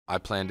I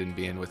planned on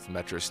being with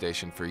Metro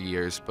Station for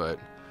years, but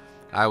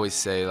I always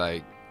say,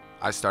 like,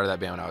 I started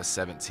that band when I was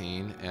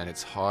 17, and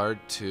it's hard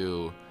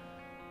to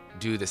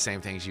do the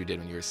same things you did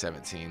when you were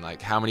 17. Like,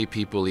 how many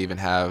people even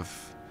have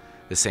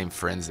the same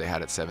friends they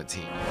had at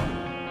 17?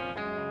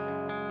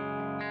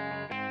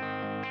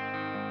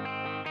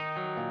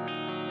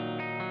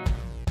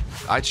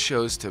 I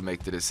chose to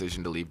make the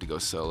decision to leave to go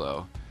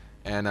solo,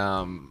 and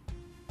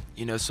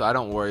you know, so I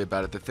don't worry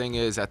about it. The thing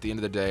is, at the end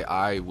of the day,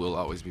 I will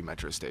always be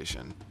Metro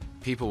Station.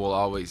 People will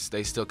always,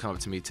 they still come up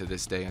to me to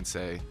this day and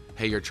say,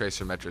 hey, you're Trace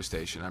from Metro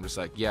Station. I'm just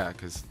like, yeah,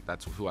 because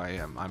that's who I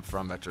am. I'm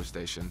from Metro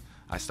Station.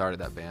 I started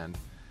that band.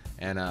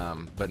 And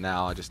but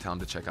now I just tell them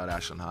to check out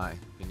Ashland High.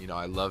 And you know,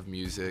 I love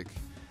music,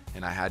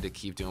 and I had to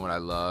keep doing what I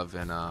love.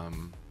 And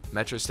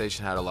Metro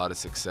Station had a lot of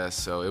success,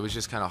 so it was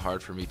just kind of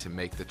hard for me to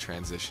make the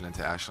transition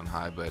into Ashland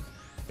High, but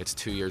it's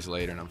 2 years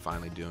later and I'm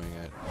finally doing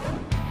it.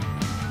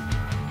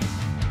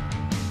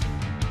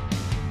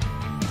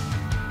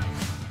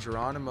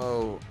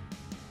 Geronimo,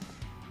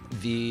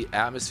 the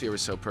atmosphere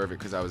was so perfect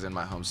because I was in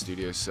my home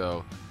studio,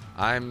 so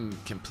I'm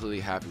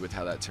completely happy with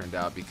how that turned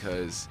out,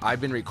 because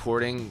I've been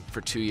recording for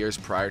 2 years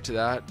prior to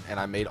that, and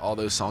I made all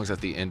those songs at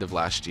the end of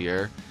last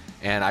year,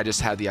 and I just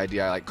had the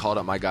idea. I like called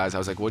up my guys. I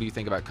was like, what do you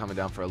think about coming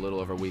down for a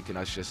little over a week and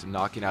us just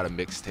knocking out a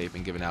mixtape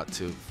and giving out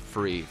to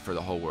free for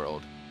the whole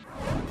world?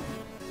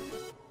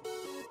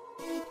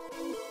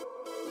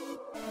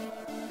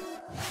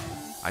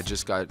 I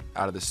just got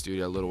out of the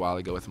studio a little while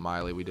ago with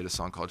Miley. We did a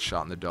song called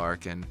Shot in the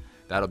Dark, and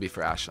that'll be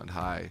for Ashland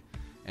High.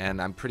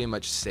 And I'm pretty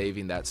much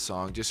saving that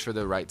song just for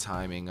the right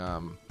timing.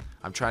 I'm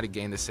trying to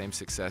gain the same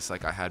success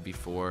like I had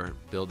before,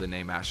 build the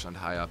name Ashland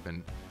High up,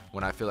 and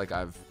when I feel like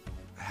I've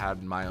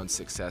had my own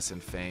success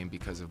and fame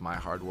because of my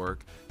hard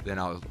work, then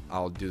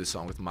I'll do the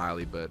song with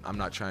Miley, but I'm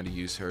not trying to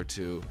use her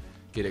to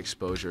get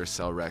exposure or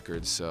sell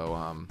records.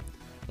 So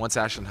once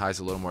Ashland High is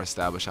a little more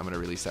established, I'm going to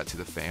release that to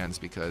the fans,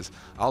 because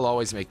I'll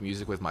always make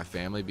music with my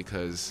family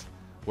because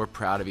we're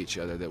proud of each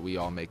other that we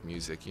all make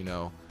music. You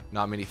know,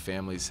 not many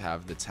families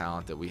have the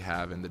talent that we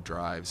have and the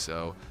drive,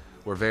 so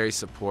we're very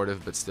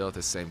supportive, but still at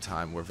the same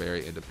time we're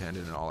very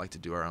independent and all like to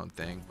do our own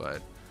thing.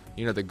 But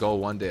you know, the goal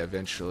one day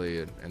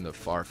eventually in the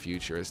far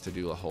future is to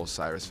do a whole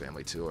Cyrus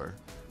Family Tour,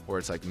 where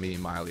it's like me,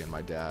 Miley, and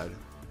my dad.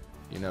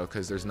 You know,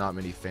 because there's not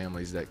many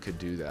families that could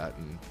do that,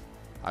 and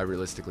I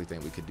realistically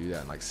think we could do that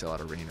and like sell out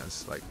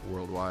arenas like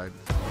worldwide.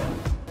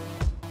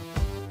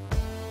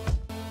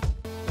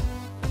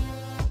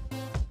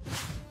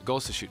 The goal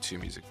is to shoot 2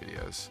 music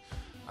videos,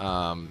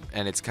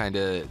 and it's kind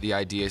of, the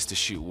idea is to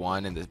shoot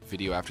one, and the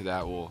video after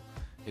that will,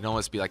 it'd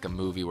almost be like a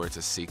movie where it's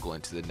a sequel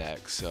into the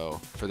next. So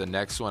for the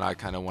next one, I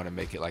kind of want to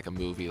make it like a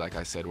movie, like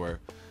I said, where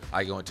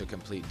I go into a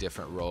complete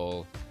different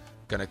role,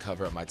 gonna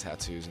cover up my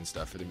tattoos and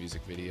stuff for the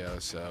music video,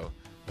 so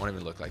it won't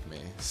even look like me.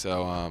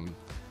 So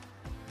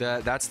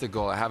that's the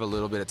goal. I have a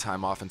little bit of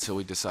time off until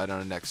we decide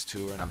on a next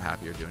tour, and I'm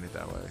happier doing it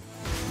that way.